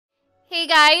Hey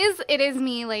guys, it is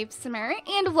me, Lifesimmer,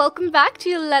 and welcome back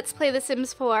to Let's Play The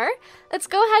Sims 4. Let's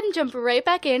go ahead and jump right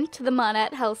back into the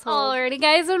Monette household. Alrighty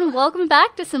guys, and welcome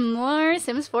back to some more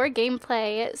Sims 4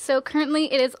 gameplay. So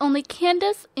currently it is only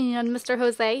Candice and Mr.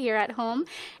 Jose here at home,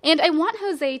 and I want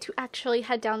Jose to actually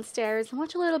head downstairs and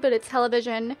watch a little bit of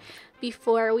television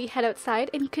before we head outside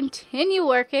and continue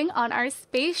working on our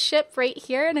spaceship right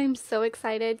here. And I'm so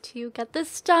excited to get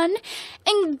this done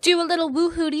and do a little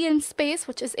woohooty in space,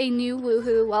 which is a new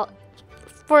woohoo, well,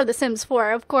 for The Sims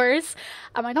 4, of course.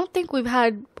 I don't think we've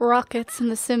had rockets in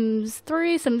The Sims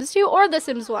 3, Sims 2, or The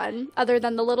Sims 1, other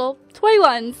than the little toy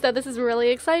ones. So this is really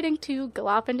exciting to go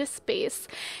off into space.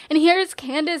 And here's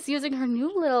Candice using her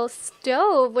new little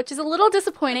stove, which is a little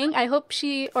disappointing. I hope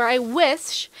I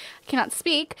wish, I cannot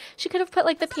speak, she could have put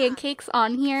like the pancakes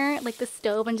on here, like the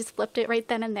stove, and just flipped it right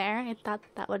then and there. I thought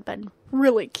that would have been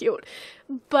really cute.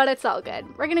 But it's all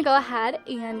good. We're gonna go ahead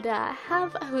and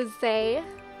have Jose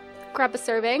grab a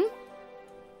serving,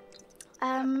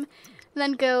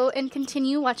 then go and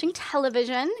continue watching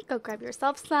television. Go grab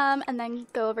yourself some, and then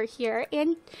go over here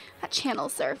and channel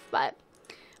surf. But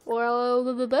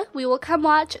we will come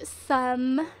watch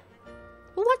some.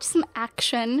 We'll watch some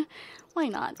action. Why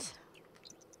not?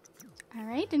 All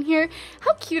right, and here,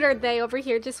 how cute are they over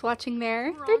here, just watching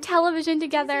their television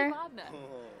together?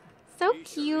 So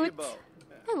cute.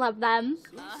 I love them.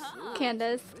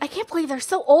 Candice. I can't believe they're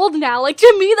so old now. Like,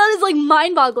 to me, that is like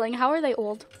mind-boggling. How are they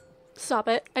old? Stop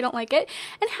it. I don't like it.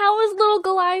 And how is little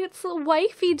Goliath's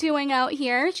wifey doing out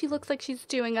here? She looks like she's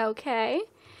doing okay.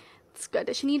 It's good.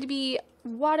 Does she need to be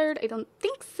watered? I don't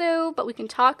think so, but we can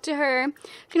talk to her.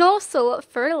 We can also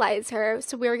fertilize her.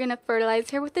 So we're going to fertilize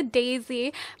her with a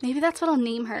daisy. Maybe that's what I'll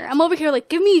name her. I'm over here like,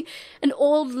 give me an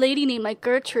old lady name like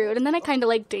Gertrude. And then I kind of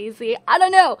like Daisy. I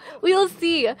don't know. We will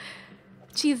see.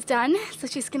 She's done, so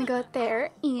she's gonna go out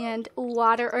there and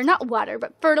water, or not water,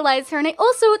 but fertilize her. And I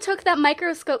also took that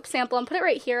microscope sample and put it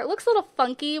right here. It looks a little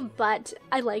funky, but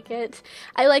I like it.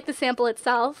 I like the sample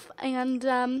itself, and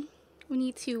we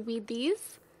need to weed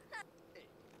these.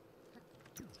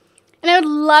 And I would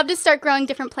love to start growing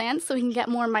different plants so we can get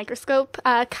more microscope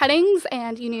cuttings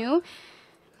and,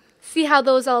 see how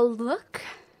those all look.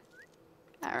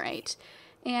 All right,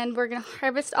 and we're gonna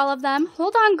harvest all of them.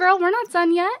 Hold on, girl, we're not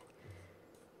done yet.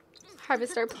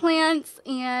 Harvest our plants,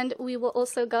 and we will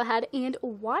also go ahead and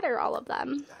water all of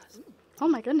them. Oh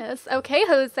my goodness. Okay,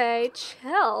 Jose,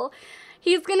 chill.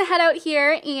 He's gonna head out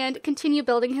here and continue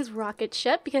building his rocket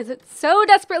ship because it's so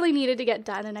desperately needed to get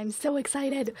done, and I'm so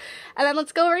excited. And then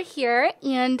let's go over here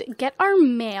and get our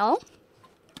mail.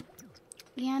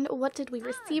 And what did we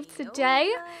receive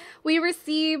today? We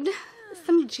received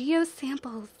some geo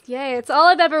samples. Yay, it's all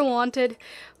I've ever wanted.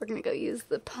 We're gonna go use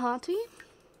the potty.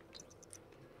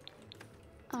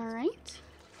 Alright.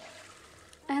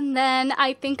 And then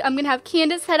I think I'm going to have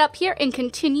Candice head up here and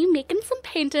continue making some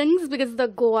paintings because they're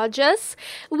gorgeous.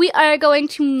 We are going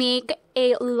to make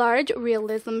a large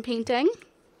realism painting.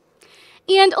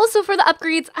 And also for the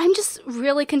upgrades, I'm just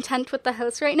really content with the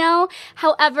house right now.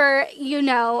 However,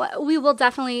 we will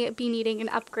definitely be needing an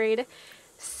upgrade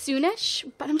soonish,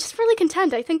 but I'm just really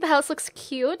content. I think the house looks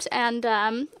cute, and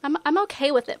I'm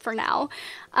okay with it for now.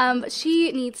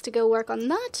 She needs to go work on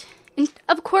that. And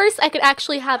of course, I could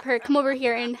actually have her come over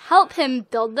here and help him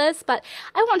build this, but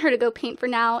I want her to go paint for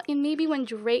now. And maybe when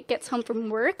Drake gets home from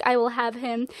work, I will have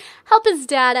him help his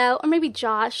dad out, or maybe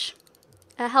Josh,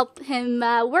 help him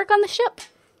work on the ship.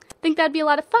 I think that'd be a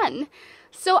lot of fun.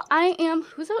 So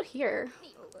who's out here?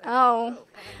 Oh,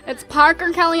 it's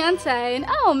Parker Caliente, and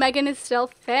oh, Megan is still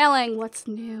failing. What's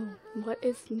new? What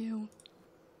is new?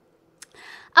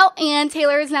 Oh, and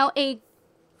Taylor is now a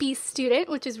B student,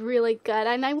 which is really good,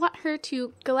 and I want her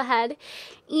to go ahead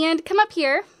and come up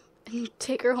here and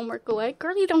take her homework away.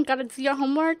 Girl, you don't gotta do your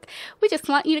homework. We just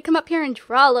want you to come up here and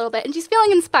draw a little bit. And she's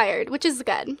feeling inspired, which is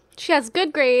good. She has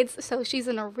good grades, so she's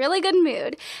in a really good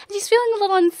mood. And she's feeling a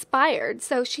little inspired,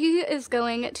 so she is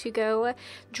going to go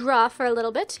draw for a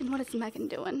little bit. And what is Megan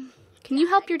doing? Can you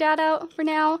help your dad out for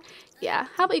now? Yeah,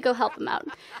 how about you go help him out?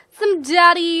 Some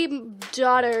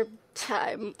daddy-daughter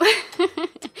time.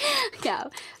 Yeah,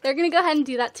 they're gonna go ahead and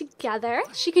do that together.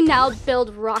 She can now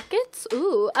build rockets.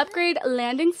 Ooh, upgrade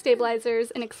landing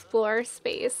stabilizers and explore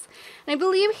space. And I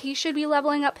believe he should be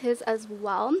leveling up his as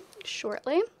well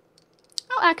shortly.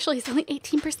 Oh, actually, he's only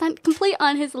 18% complete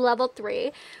on his level 3,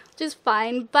 which is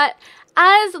fine. But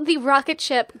as the rocket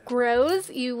ship grows,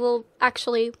 you will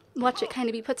actually watch it kind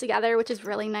of be put together, which is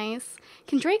really nice.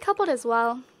 Can Drake help it as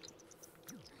well?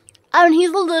 Oh, and he's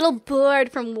a little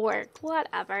bored from work.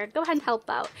 Whatever. Go ahead and help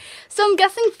out. So I'm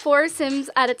guessing 4 Sims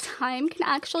at a time can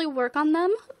actually work on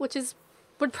them, which is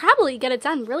would probably get it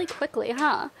done really quickly,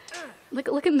 huh?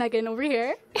 Look at Megan over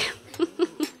here.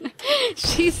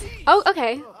 She's, oh,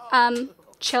 okay.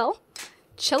 Chill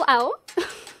out.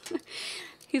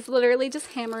 He's literally just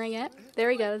hammering it. There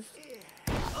he goes.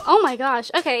 Oh my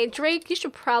gosh. Okay, Drake, you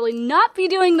should probably not be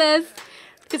doing this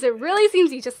because it really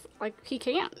seems he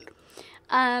can't.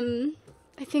 I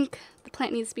think the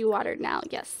plant needs to be watered now.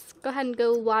 Yes. Go ahead and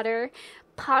go water.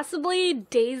 Possibly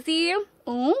Daisy.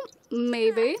 Oh,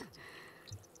 maybe.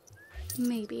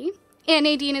 Maybe. And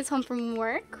Nadine is home from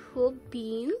work. Cool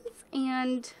beans.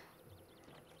 And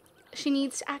she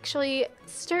needs to actually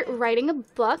start writing a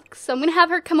book. So I'm going to have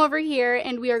her come over here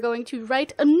and we are going to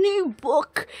write a new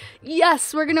book.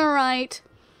 Yes, we're going to write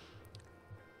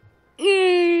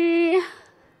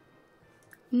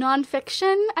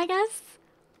nonfiction, I guess.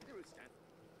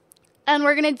 And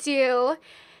we're going to do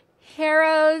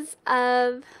Heroes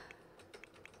of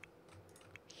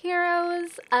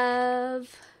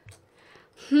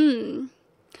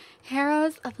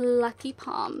Lucky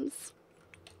Palms.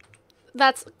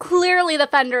 That's clearly the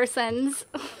Fendersons.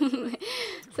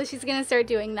 So she's gonna start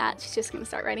doing that. She's just gonna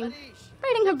start writing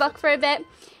her book for a bit. And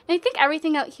I think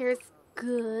everything out here is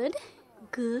good.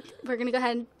 We're gonna go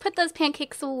ahead and put those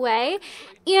pancakes away.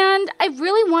 And I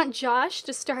really want Josh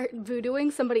to start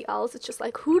voodooing somebody else. It's just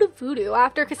like, who to voodoo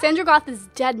after Cassandra Goth is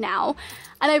dead now.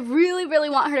 And I really, really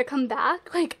want her to come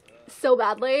back, like, so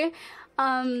badly.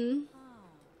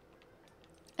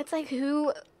 It's like,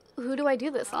 who do I do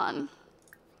this on?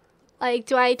 Like,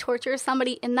 do I torture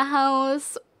somebody in the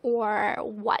house or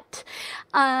what?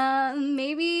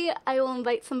 Maybe I will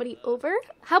invite somebody over.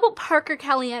 How about Parker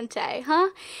Caliente, huh?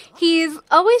 He's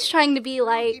always trying to be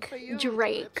like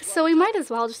Drake, so we might as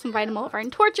well just invite him over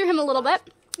and torture him a little bit.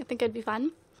 I think it'd be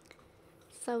fun.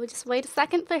 So we just wait a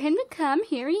second for him to come.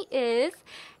 Here he is,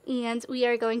 and we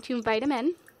are going to invite him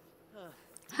in.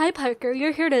 Hi, Parker.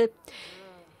 You're here to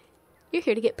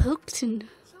get poked and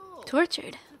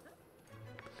tortured.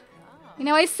 You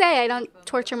know, I say I don't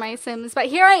torture my Sims, but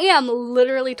here I am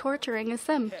literally torturing a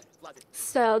Sim.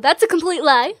 So that's a complete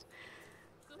lie.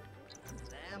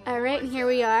 Alright, and here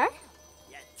we are.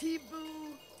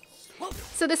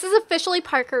 So this is officially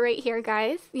Parker right here,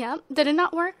 guys. Yeah. Did it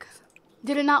not work?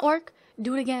 Did it not work?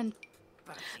 Do it again.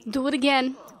 Do it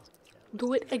again.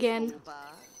 Do it again.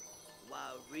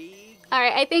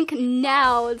 Alright, I think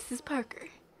now this is Parker.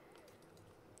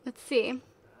 Let's see.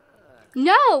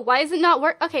 No, why is it not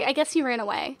work? Okay, I guess he ran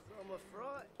away.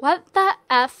 What the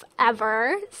F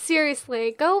ever?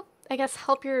 Seriously, go, I guess,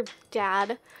 help your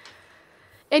dad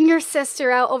and your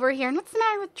sister out over here. And what's the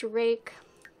matter with Drake?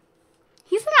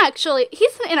 He's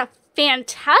in a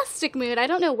fantastic mood. I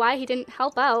don't know why he didn't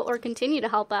help out or continue to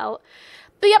help out.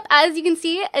 But yep, as you can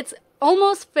see, it's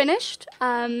almost finished.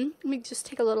 Let me just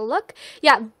take a little look.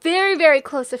 Yeah, very, very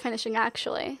close to finishing,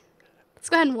 actually. Let's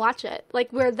go ahead and watch it.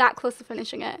 Like, we're that close to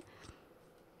finishing it.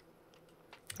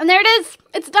 And there it is.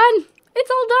 It's done. It's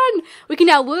all done. We can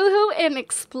now woohoo and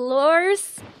explore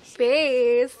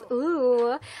space.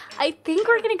 Ooh. I think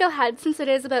we're going to go ahead, since it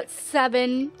is about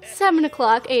 7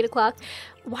 o'clock, 8 o'clock.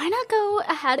 Why not go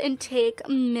ahead and take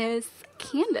Miss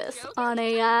Candice on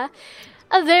a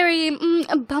very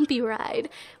bumpy ride?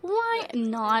 Why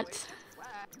not?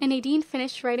 And Nadine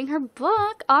finished writing her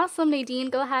book. Awesome, Nadine.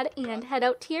 Go ahead and head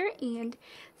out here and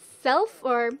sell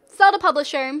to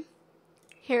publisher.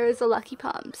 Here's the Lucky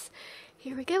Palms.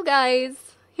 Here we go,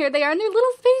 guys. Here they are, new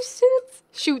little space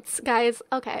shoots, guys.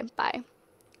 Okay, bye.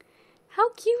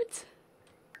 How cute.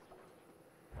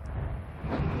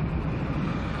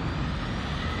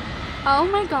 Oh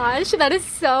my gosh, that is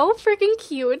so freaking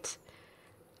cute.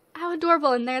 How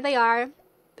adorable, and there they are.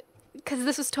 Because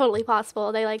this was totally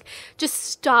possible. They, like, just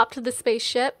stopped the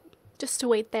spaceship just to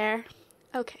wait there.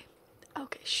 Okay,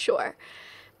 sure.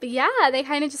 But yeah, they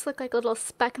kind of just look like a little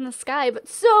speck in the sky, but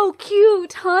so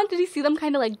cute, huh? Did you see them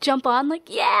kind of like jump on? Like,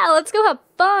 yeah, let's go have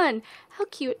fun. How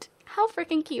cute. How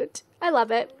freaking cute. I love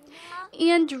it.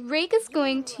 And Drake is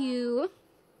going to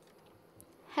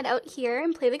head out here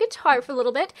and play the guitar for a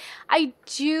little bit. I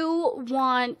do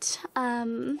want,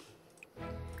 oh,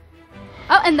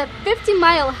 and the 50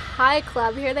 Mile High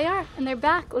Club, here they are, and they're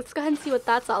back. Let's go ahead and see what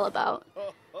that's all about.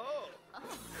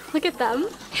 Look at them.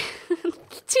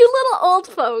 Two little old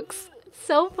folks.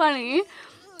 So funny.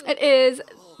 It is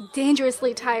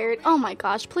dangerously tired. Oh my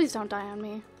gosh, please don't die on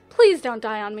me. Please don't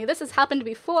die on me. This has happened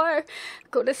before.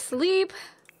 Go to sleep.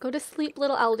 Go to sleep,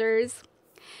 little elders.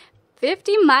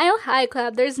 50 Mile High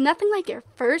Club. There's nothing like your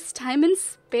first time in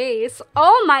space.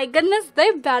 Oh my goodness,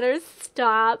 they better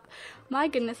stop. My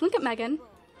goodness, look at Megan.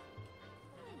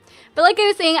 But like I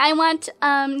was saying, I want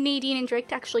Nadine and Drake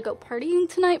to actually go partying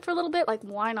tonight for a little bit. Like,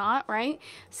 why not, right?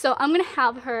 So I'm going to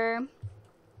have her...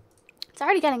 It's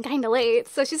already getting kind of late,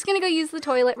 so she's going to go use the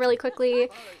toilet really quickly.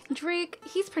 Drake,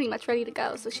 he's pretty much ready to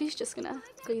go, so she's just going to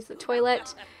go use the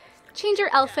toilet. Change her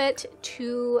outfit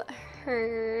to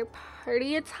her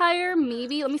party attire,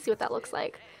 maybe. Let me see what that looks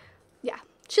like. Yeah,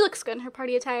 she looks good in her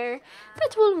party attire.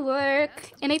 That will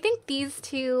work. And I think these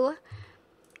two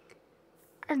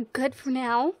are good for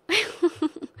now.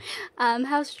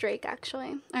 How's Drake,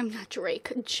 actually? I'm not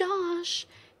Drake. Josh.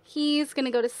 He's going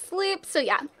to go to sleep, so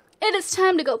yeah. It is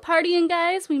time to go partying,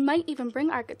 guys. We might even bring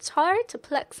our guitar to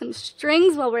pluck some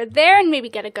strings while we're there and maybe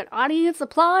get a good audience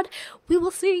applaud. We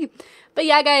will see. But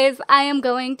yeah, guys, I am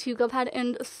going to go ahead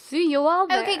and see you all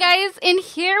there. Okay, guys, and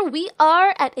here we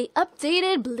are at a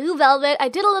updated Blue Velvet. I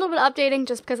did a little bit of updating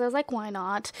just because I was like, why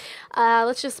not?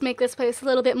 Let's just make this place a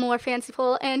little bit more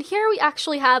fanciful. And here we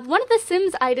actually have one of the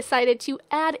Sims I decided to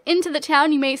add into the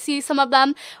town. You may see some of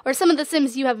them, or some of the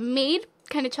Sims you have made,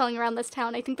 kind of chilling around this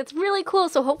town. I think that's really cool,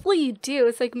 so hopefully you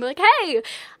do, so you can be like, hey,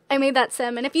 I made that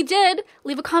sim. And if you did,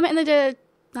 leave a comment in the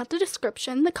not the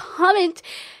description, the comment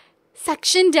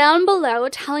section down below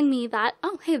telling me that,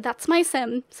 oh, hey, that's my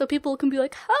sim, so people can be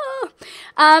like, oh.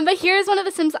 But here's one of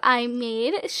the sims I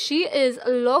made. She is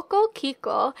Loco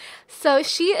Kiko, so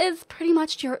she is pretty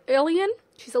much your alien.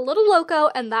 She's a little loco,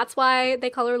 and that's why they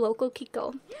call her Loco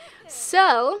Kiko.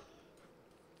 So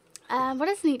what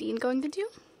is Nadine going to do?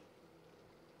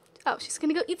 Oh, she's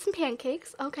going to go eat some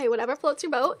pancakes. Okay, whatever floats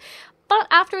your boat. But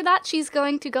after that, she's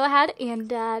going to go ahead and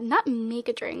not make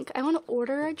a drink. I want to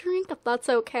order a drink, if that's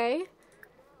okay.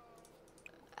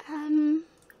 I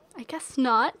guess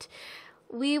not.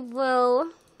 We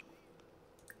will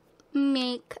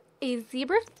make a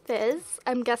zebra fizz.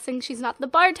 I'm guessing she's not the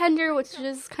bartender, which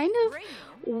is kind of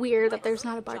weird that there's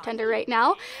not a bartender right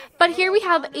now. But here we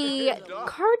have a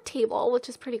card table, which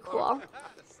is pretty cool.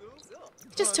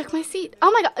 Just took my seat. Oh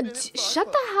my god.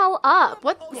 Shut the hell up.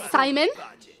 What? Simon?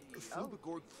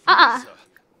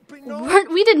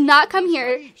 We did not come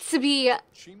here to be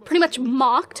pretty much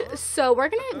mocked, so we're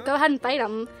gonna go ahead and fight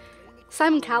him.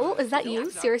 Simon Cowell, is that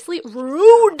you? Seriously?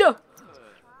 Rude! No,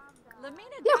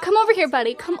 come over here,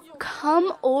 buddy.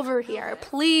 Come over here.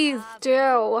 Please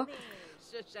do.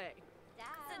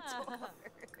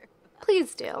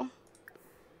 Please do.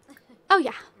 Oh,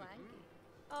 yeah.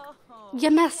 You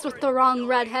messed with the wrong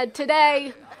redhead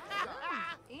today.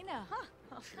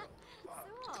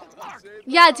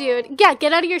 Yeah, dude. Yeah,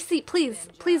 get out of your seat, please.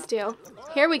 Please do.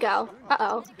 Here we go.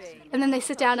 Uh-oh. And then they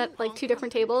sit down at, like, 2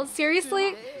 different tables.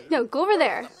 Seriously? No, go over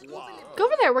there. Go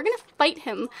over there. We're gonna fight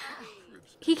him.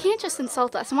 He can't just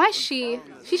insult us. And why is she?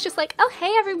 She's just like, oh,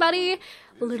 hey, everybody.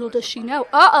 Little does she know.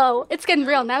 Uh-oh. It's getting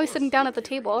real. Now he's sitting down at the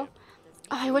table.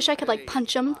 Oh, I wish I could, like,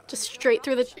 punch him just straight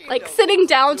through the, like, sitting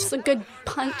down, just a good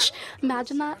punch.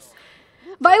 Imagine that.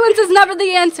 Violence is never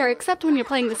the answer, except when you're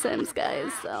playing The Sims,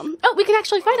 guys. Oh, we can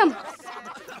actually fight him.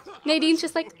 Nadine's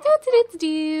just like,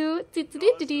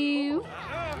 do-do-do-do-do.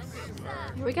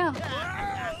 Here we go.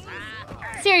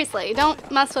 Seriously, don't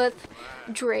mess with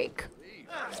Drake.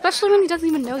 Especially when he doesn't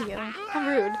even know you. How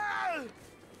rude.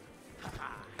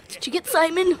 That's what you get,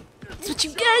 Simon. That's what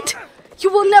you get.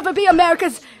 You will never be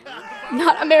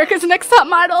not America's Next Top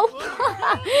Model.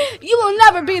 You will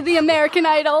never be the American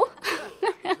Idol.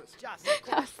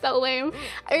 That was so lame.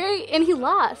 Alright, and he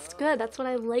lost. Good, that's what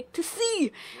I like to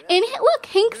see. And look,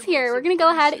 Hank's here. We're going to go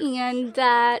ahead and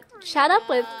chat up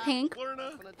with Hank. We're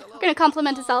going to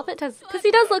compliment his outfit because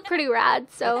he does look pretty rad.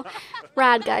 So,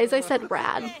 rad, guys. I said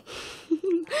rad.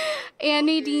 And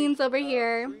Nadine's over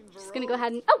here. Just going to go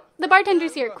ahead and... Oh, the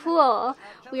bartender's here. Cool.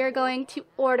 We are going to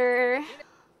order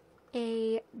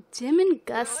a dim and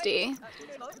gusty.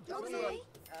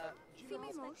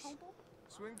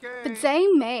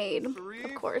 Bidet made,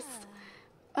 of course.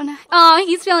 Oh, no. Oh,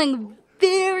 he's feeling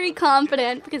very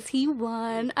confident because he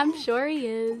won. I'm sure he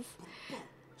is.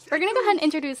 We're going to go ahead and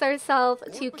introduce ourselves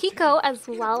to Kiko as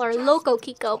well, or Loco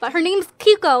Kiko. But her name's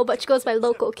Kiko, but she goes by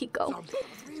Loco Kiko.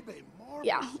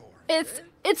 Yeah,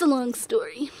 it's a long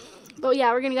story. But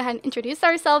yeah, we're going to go ahead and introduce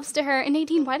ourselves to her. And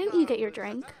Nadine, why didn't you get your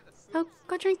drink? Oh,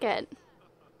 go drink it.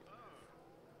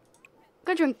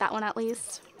 Go drink that one at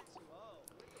least.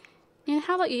 And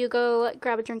how about you go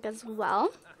grab a drink as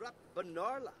well?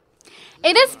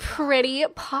 It is pretty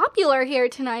popular here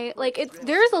tonight. Like,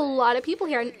 there's a lot of people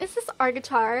here. And is this our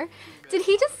guitar? Did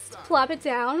he just plop it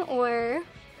down? Or,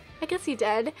 I guess he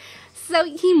did. So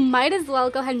he might as well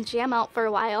go ahead and jam out for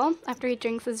a while after he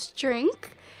drinks his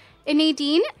drink. And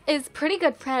Nadine is pretty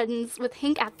good friends with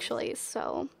Hank, actually.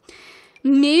 So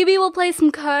maybe we'll play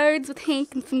some cards with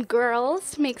Hank and some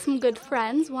girls to make some good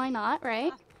friends. Why not,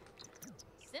 right?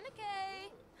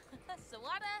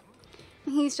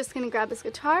 He's just gonna grab his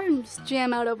guitar and just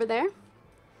jam out over there.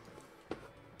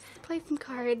 Just play some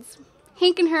cards.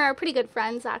 Hank and her are pretty good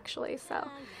friends, actually, so.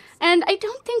 And I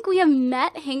don't think we have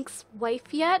met Hank's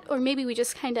wife yet, or maybe we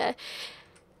just kind of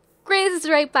grazed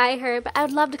right by her, but I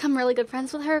would love to become really good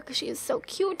friends with her because she is so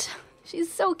cute.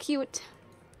 She's so cute.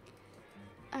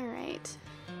 Alright.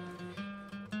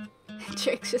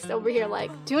 Drake's just over here,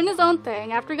 like, doing his own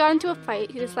thing. After he got into a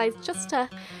fight, he decides just to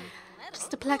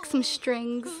pluck some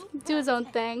strings, do his own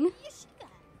thing.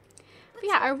 But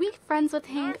yeah, are we friends with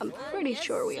Hank? I'm pretty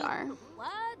sure we are.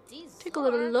 Take a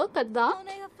little look at that.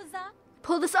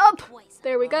 Pull this up.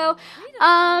 There we go.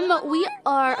 We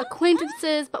are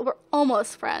acquaintances, but we're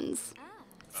almost friends.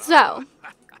 So,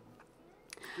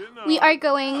 we are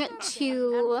going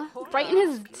to brighten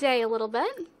his day a little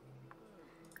bit.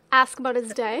 Ask about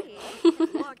his day.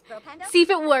 See if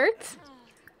it worked.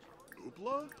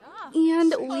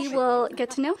 And we will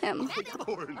get to know him.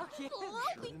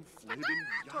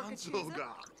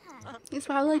 He's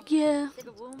probably like, yeah.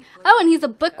 Oh, and he's a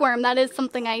bookworm. That is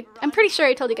something I'm pretty sure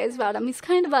I told you guys about him. He's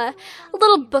kind of a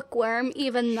little bookworm,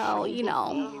 even though, you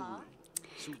know,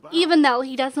 even though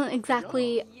he doesn't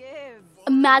exactly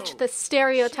match the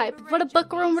stereotype of what a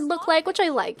bookworm would look like, which I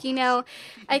like, you know.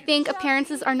 I think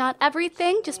appearances are not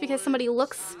everything. Just because somebody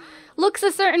looks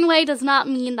a certain way does not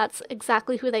mean that's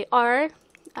exactly who they are.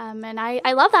 And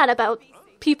I love that about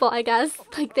people, I guess.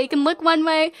 Like, they can look one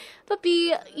way, but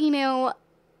be, you know,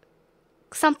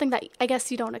 something that I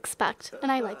guess you don't expect.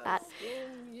 And I like that.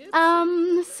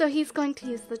 So he's going to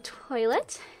use the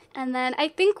toilet. And then I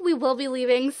think we will be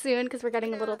leaving soon because we're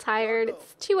getting a little tired.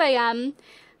 It's 2 a.m.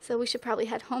 So we should probably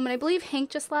head home. And I believe Hank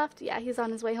just left. Yeah, he's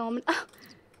on his way home. Oh,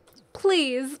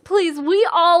 please, please, we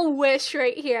all wish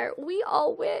right here. We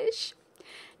all wish.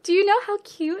 Do you know how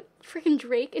cute freaking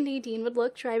Drake and Nadine would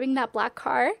look driving that black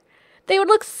car? They would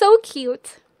look so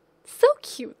cute. So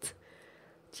cute.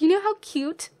 Do you know how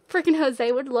cute freaking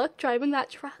Jose would look driving that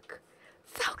truck?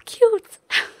 So cute.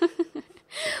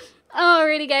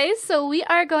 Alrighty, guys. So we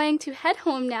are going to head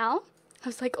home now. I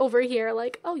was like over here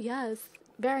like, oh yes,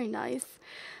 very nice.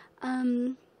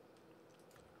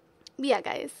 Yeah,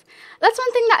 guys. That's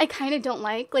one thing that I kind of don't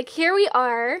like. Like, here we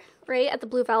are, right, at the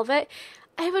Blue Velvet.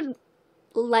 I would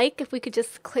like if we could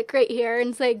just click right here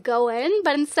and say go in,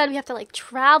 but instead we have to like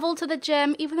travel to the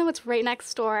gym, even though it's right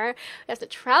next door. We have to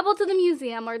travel to the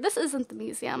museum, or this isn't the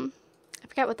museum. I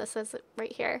forget what this is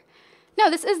right here.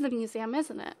 No, this is the museum,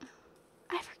 isn't it?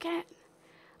 I forget.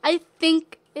 I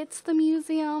think it's the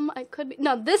museum. I could be.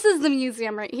 No, this is the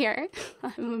museum right here.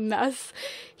 I'm a mess.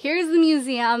 Here's the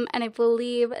museum, and I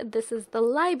believe this is the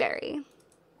library.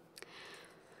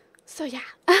 So yeah,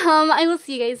 I will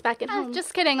see you guys back at home.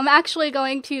 Just kidding. I'm actually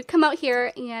going to come out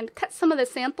here and cut some of the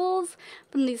samples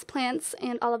from these plants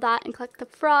and all of that and collect the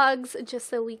frogs just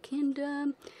so we can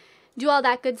do all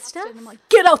that good stuff. I'm like,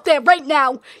 get out there right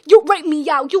now. You right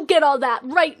meow. You get all that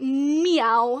right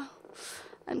meow.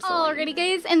 I'm sorry. Alrighty,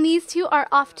 guys, and these two are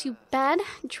off to bed.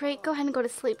 Drake, go ahead and go to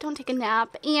sleep. Don't take a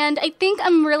nap. And I think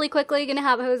I'm really quickly going to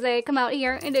have Jose come out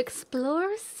here and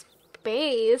explore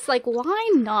space. Like,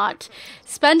 why not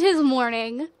spend his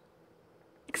morning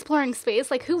exploring space?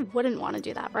 Like, who wouldn't want to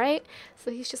do that, right? So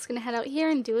he's just gonna head out here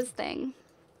and do his thing.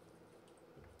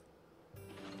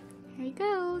 Here he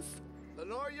goes.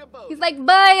 He's like,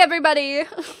 bye everybody.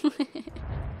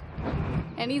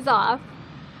 And he's off.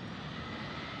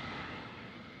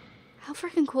 How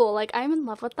freaking cool. Like, I'm in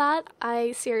love with that.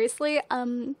 I seriously,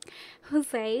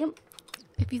 Jose,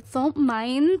 if you don't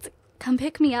mind, come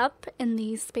pick me up in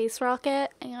the space rocket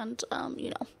and, you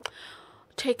know,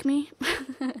 take me.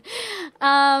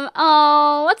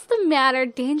 Oh, what's the matter?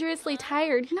 Dangerously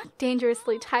tired. You're not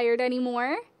dangerously tired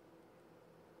anymore.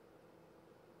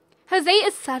 Jose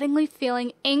is suddenly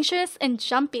feeling anxious and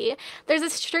jumpy. There's a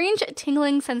strange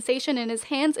tingling sensation in his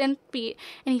hands and feet,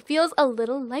 and he feels a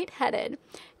little lightheaded.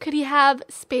 Could he have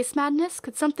space madness?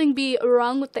 Could something be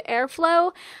wrong with the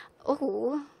airflow?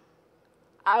 Oh.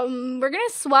 We're gonna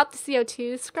swap the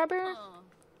CO2 scrubber.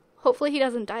 Hopefully he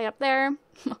doesn't die up there.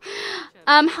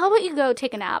 How about you go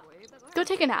take a nap? Go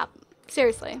take a nap.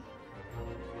 Seriously.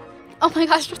 Oh my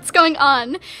gosh, what's going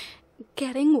on?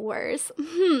 Getting worse.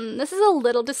 This is a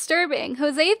little disturbing.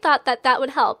 Jose thought that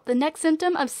would help. The next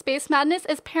symptom of space madness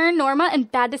is paranorma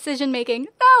and bad decision making.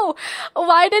 No!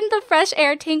 Why didn't the fresh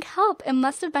air tank help? It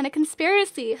must have been a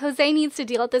conspiracy. Jose needs to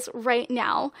deal with this right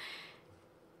now.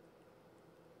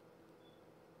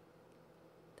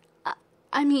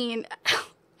 I mean,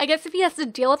 I guess if he has to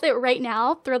deal with it right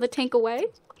now, throw the tank away.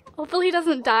 Hopefully he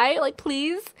doesn't die. Like,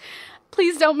 please.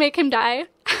 Please don't make him die.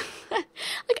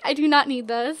 Like, I do not need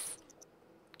this.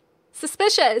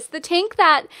 Suspicious. The tank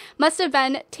that must have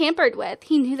been tampered with.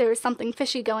 He knew there was something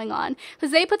fishy going on.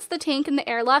 Jose puts the tank in the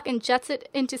airlock and jets it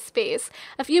into space.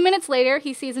 A few minutes later,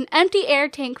 he sees an empty air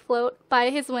tank float by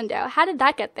his window. How did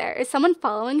that get there? Is someone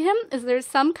following him? Is there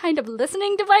some kind of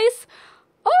listening device?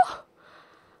 Oh!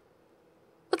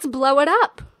 Let's blow it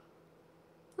up.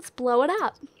 Let's blow it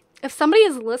up. If somebody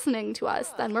is listening to us,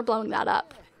 then we're blowing that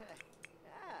up.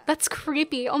 That's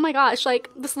creepy. Oh my gosh, like,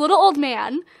 this little old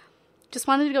man just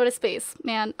wanted to go to space,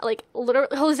 man. Like,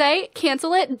 literally, Jose,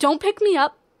 cancel it. Don't pick me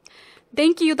up.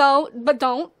 Thank you, though, but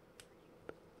don't.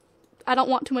 I don't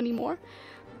want to anymore.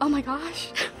 Oh my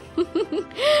gosh.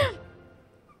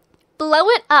 Blow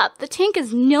it up. The tank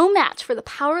is no match for the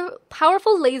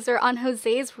powerful laser on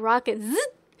Jose's rocket. Zzz.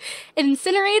 It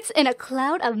incinerates in a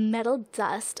cloud of metal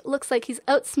dust. Looks like he's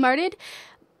outsmarted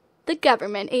the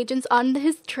government agents on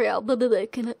his trail. Blah, blah, blah.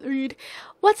 Cannot read.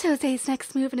 What's Jose's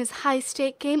next move in his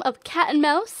high-stake game of cat and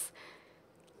mouse?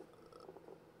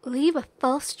 Leave a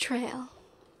false trail.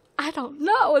 I don't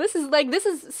know. This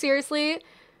is seriously...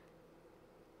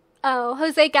 Oh,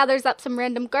 Jose gathers up some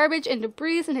random garbage and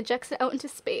debris and ejects it out into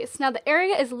space. Now the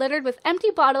area is littered with empty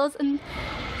bottles and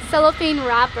cellophane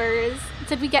wrappers.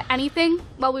 Did we get anything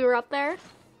while we were up there?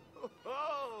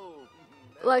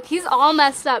 Look, he's all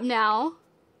messed up now.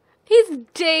 He's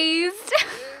dazed.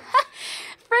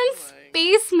 From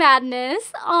space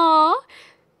madness. Aw.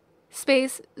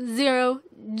 Space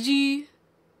 0G.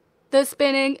 The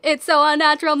spinning, it's so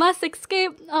unnatural, must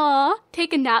escape. Aw,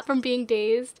 take a nap from being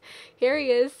dazed. Here he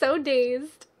is, so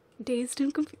dazed. Dazed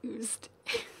and confused.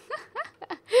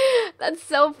 That's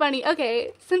so funny.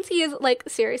 Okay, since he is, like,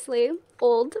 seriously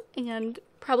old and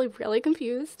probably really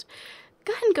confused,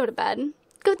 go ahead and go to bed.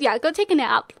 Go take a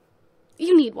nap.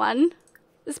 You need one.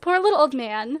 This poor little old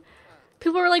man.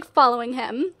 People were, like, following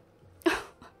him.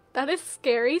 That is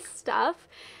scary stuff.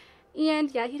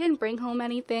 And yeah, he didn't bring home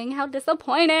anything. How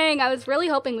disappointing. I was really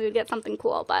hoping we would get something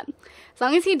cool, but as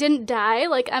long as he didn't die,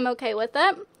 like, I'm okay with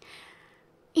it.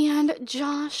 And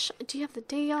Josh, do you have the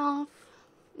day off?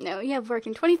 No, you have work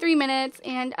in 23 minutes,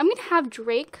 and I'm gonna have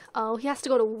Drake. Oh, he has to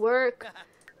go to work.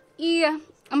 Yeah,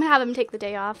 I'm gonna have him take the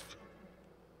day off.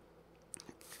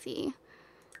 Let's see.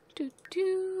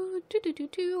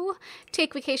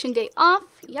 Take vacation day off.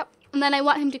 Yep. And then I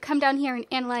want him to come down here and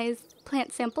analyze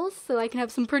plant samples so I can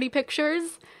have some pretty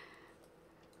pictures.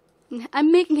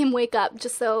 I'm making him wake up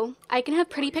just so I can have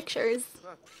pretty pictures.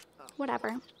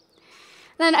 Whatever.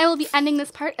 Then I will be ending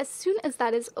this part as soon as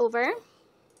that is over.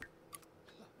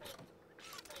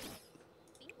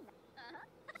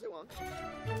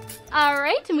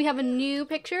 Alright, and we have a new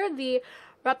picture, the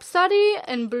Rhapsody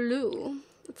in Blue.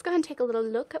 Let's go ahead and take a little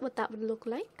look at what that would look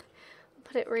like.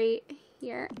 Put it right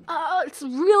here. Oh, it's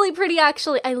really pretty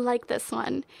actually. I like this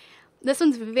one. This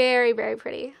one's very, very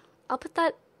pretty. I'll put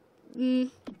that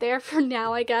there for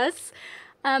now, I guess.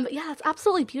 But yeah, it's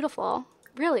absolutely beautiful.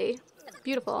 Really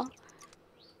beautiful.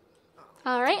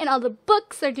 Alright, and all the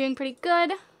books are doing pretty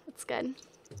good. That's good.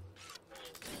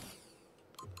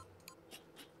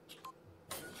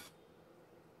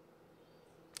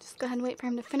 Just go ahead and wait for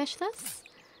him to finish this.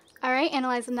 Alright,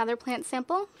 analyze another plant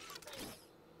sample.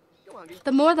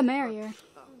 The more the merrier.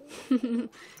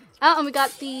 Oh, and we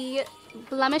got the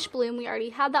blemish bloom. We already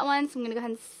had that one, so I'm going to go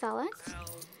ahead and sell it.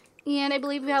 And I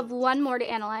believe we have one more to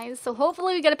analyze, so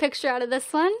hopefully we get a picture out of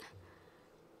this one.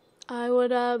 I would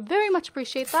very much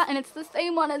appreciate that, and it's the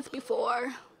same one as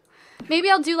before. Maybe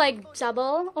I'll do like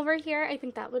double over here. I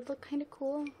think that would look kind of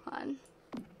cool. Hold on.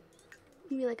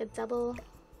 Maybe like a double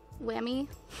whammy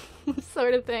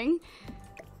sort of thing.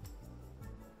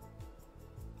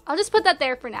 I'll just put that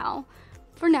there for now.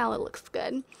 For now, it looks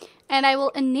good. And I will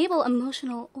enable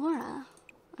emotional aura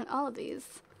on all of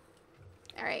these.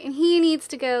 Alright, and he needs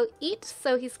to go eat,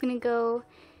 so he's gonna go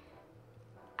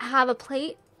have a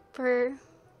plate for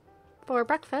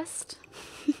breakfast.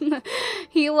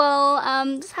 He will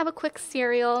just have a quick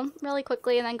cereal really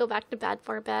quickly and then go back to bed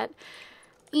for a bit.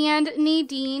 And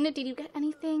Nadine, did you get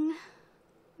anything?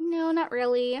 No, not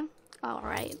really.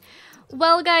 Alright.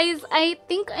 Well, guys, I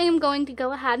think I am going to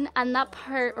go ahead and end that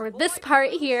part, or this part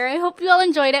here. I hope you all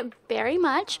enjoyed it very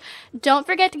much. Don't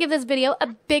forget to give this video a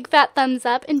big fat thumbs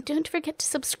up, and don't forget to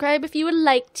subscribe if you would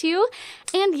like to.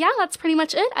 And yeah, that's pretty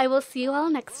much it. I will see you all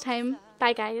next time.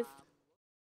 Bye, guys.